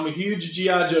 Oh man, I'm a huge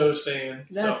G.I. Joe's fan.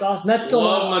 That's awesome. That's still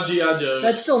love my G.I. Joes.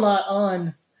 That's still not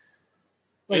on.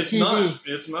 It's TV. Not.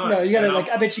 It's not. No, you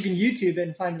gotta I bet you can YouTube it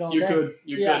and find it all. You could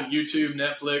YouTube,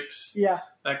 Netflix. Yeah.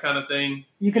 That kind of thing.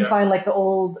 You can find like the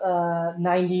old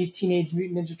 90s Teenage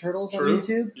Mutant Ninja Turtles on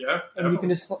YouTube. Yeah. And definitely. you can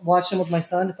just watch them with my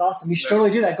son. It's awesome. You should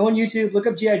totally do that. Go on YouTube, look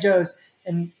up G.I. Joes,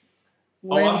 and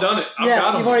I've done it. I've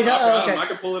got them. You've already done it. Okay. I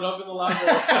can pull it up in the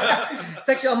library. It's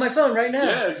actually on my phone right now.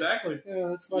 Yeah, exactly. Yeah,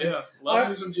 that's funny. Yeah, love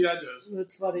me some G.I. Joes.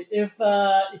 That's funny.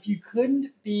 If you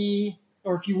couldn't be,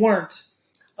 or if you weren't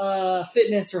a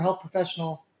fitness or health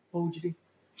professional, what would you be?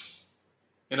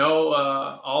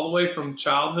 All the way from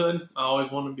childhood, I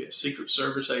always wanted to be a Secret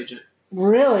Service agent.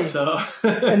 Really? So,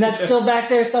 and that's still back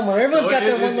there somewhere. Everyone's got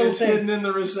their one little it's thing. Hidden in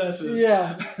the recesses.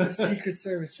 Yeah. Secret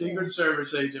Service. Secret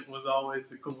Service agent was always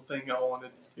the cool thing I wanted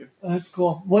to do. That's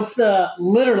cool. What's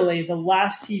literally the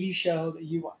last TV show that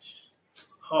you watched?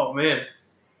 Oh, man.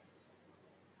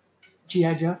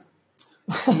 G.I. Joe?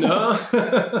 No.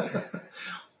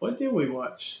 What did we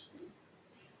watch?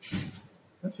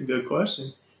 That's a good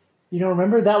question. You don't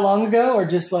remember that long ago, or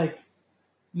just like?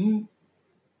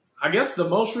 I guess the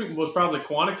most recent was probably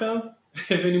Quantico.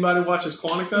 If anybody watches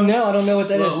Quantico. No, I don't know what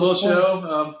that is. A little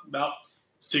show about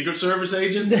Secret Service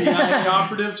agents, CIA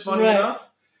operatives, funny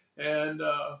enough. And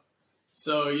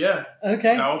so, yeah.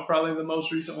 Okay. That was probably the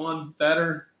most recent one.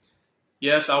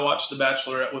 Yes, I watched The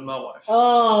Bachelorette with my wife.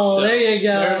 Oh, so, there you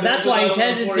go. That's why he's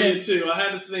hesitant. Too. I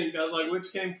had to think. I was like,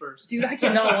 which came first? Dude, I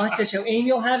cannot watch that show.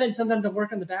 Amy will have it, and sometimes I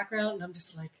work in the background, and I'm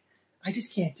just like, I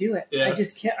just can't do it. Yeah. I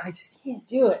just can't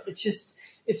do it.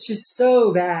 It's just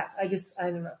so bad. I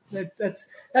don't know.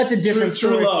 That's a different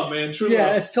story. True love, man. True love.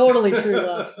 Yeah, it's totally true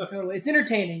love. Totally. It's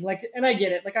entertaining. Like, and I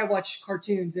get it. Like, I watch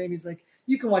cartoons. Amy's like,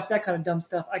 you can watch that kind of dumb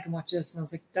stuff. I can watch this. And I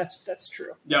was like, that's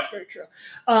true. Yep. That's very true.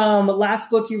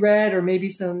 Last book you read, or maybe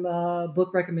some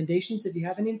book recommendations if you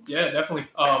have any? Yeah, definitely.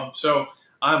 So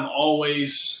I'm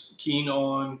always keen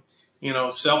on,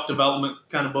 self-development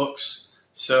kind of books.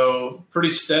 So pretty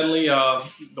steadily,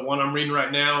 the one I'm reading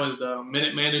right now is the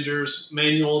Minute Manager's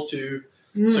Manual to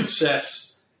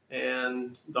Success.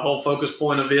 And the whole focus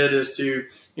point of it is to,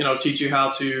 teach you how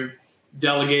to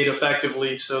delegate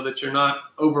effectively so that you're not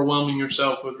overwhelming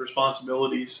yourself with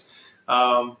responsibilities.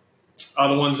 Other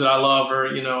ones that I love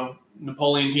are,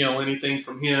 Napoleon Hill, anything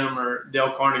from him, or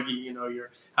Dale Carnegie, your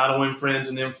How to Win Friends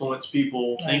and Influence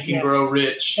People, Think and Grow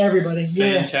Rich. Everybody.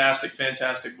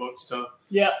 Fantastic books to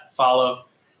follow.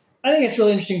 I think it's a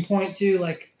really interesting point too.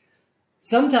 Like,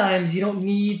 sometimes you don't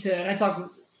need to, and I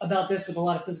talk about this with a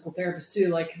lot of physical therapists too.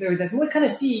 Like, they always ask me, what kind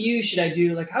of CEU should I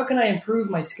do? Like, how can I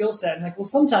improve my skill set? And like, well,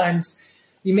 sometimes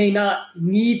you may not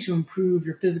need to improve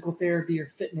your physical therapy or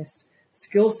fitness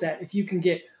skill set if you can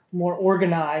get more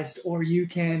organized, or you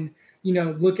can,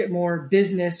 look at more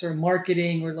business or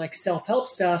marketing or like self-help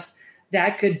stuff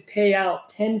that could pay out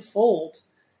tenfold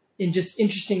in just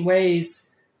interesting ways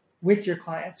with your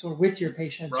clients or with your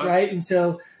patients, right? And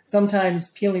so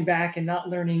sometimes peeling back and not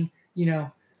learning,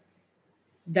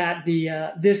 that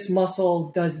this muscle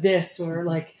does this, or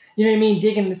like,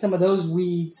 digging into some of those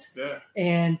weeds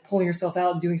and pulling yourself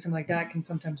out and doing something like that can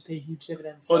sometimes pay huge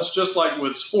dividends. Well, it's just like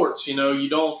with sports, you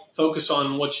don't focus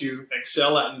on what you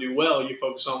excel at and do well. You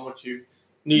focus on what you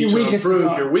need to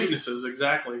improve your weaknesses.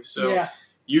 Exactly. So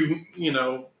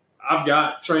I've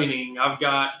got training, I've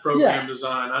got program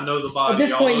design. I know the body. At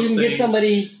this point, you can things. Get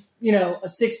somebody, a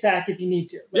six-pack if you need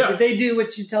to. Like, if they do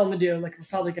what you tell them to do, like, it's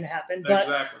probably going to happen. But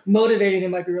motivating them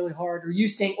might be really hard. Or you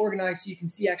staying organized so you can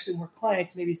see actually more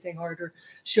clients, maybe staying harder,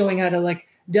 showing how to, like,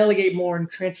 delegate more and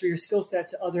transfer your skill set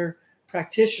to other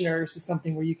practitioners is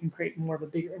something where you can create more of a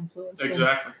bigger influence.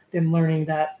 Than learning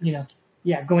that,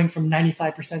 going from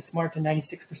 95% smart to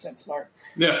 96% smart.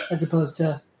 Yeah. As opposed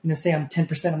to, say I'm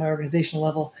 10% of my organizational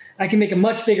level, I can make a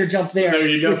much bigger jump there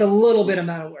you go. with a little bit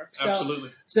amount of work. Absolutely.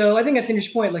 So I think that's an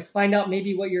interesting point. Like, find out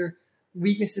maybe what your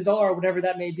weaknesses are, whatever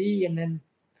that may be, and then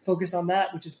focus on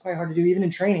that, which is probably hard to do even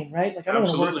in training, right? Like, I don't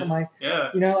want to work on my,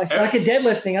 I suck at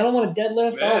deadlifting. I don't want to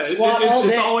deadlift. Yeah. I'll squat all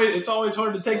day. It's always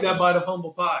hard to take that bite of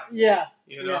humble pie. Yeah.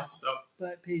 So.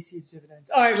 But it pays huge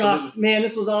dividends. All right, Ross, man,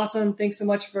 this was awesome. Thanks so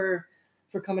much for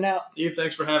coming out. Eve,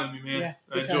 thanks for having me, man. Yeah,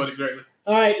 I enjoyed it greatly.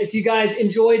 All right. If you guys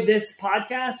enjoyed this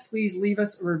podcast, please leave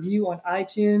us a review on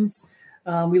iTunes.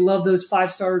 We love those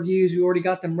 5-star reviews. We already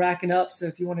got them racking up. So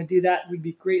if you want to do that, we'd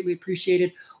be greatly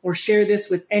appreciated. Or share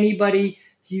this with anybody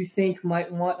you think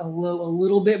might want a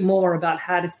little bit more about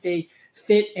how to stay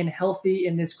fit and healthy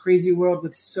in this crazy world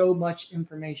with so much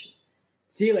information.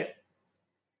 See you later.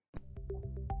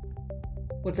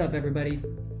 What's up, everybody?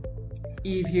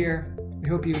 Eve here. We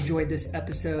hope you enjoyed this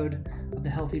episode of the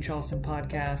Healthy Charleston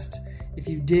podcast. If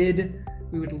you did,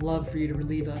 we would love for you to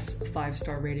leave us a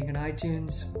 5-star rating on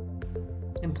iTunes.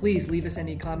 And please leave us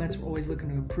any comments. We're always looking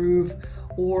to improve,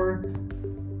 or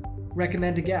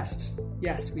recommend a guest.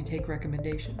 Yes, we take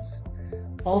recommendations.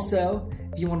 Also,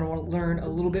 if you want to learn a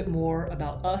little bit more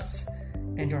about us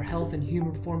and our health and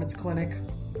human performance clinic,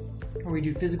 where we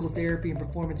do physical therapy and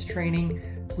performance training,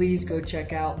 please go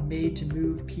check out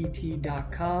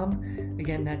made2movept.com.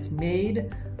 Again, that's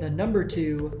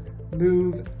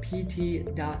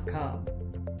made2movept.com.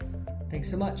 Thanks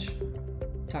so much.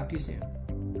 Talk to you soon.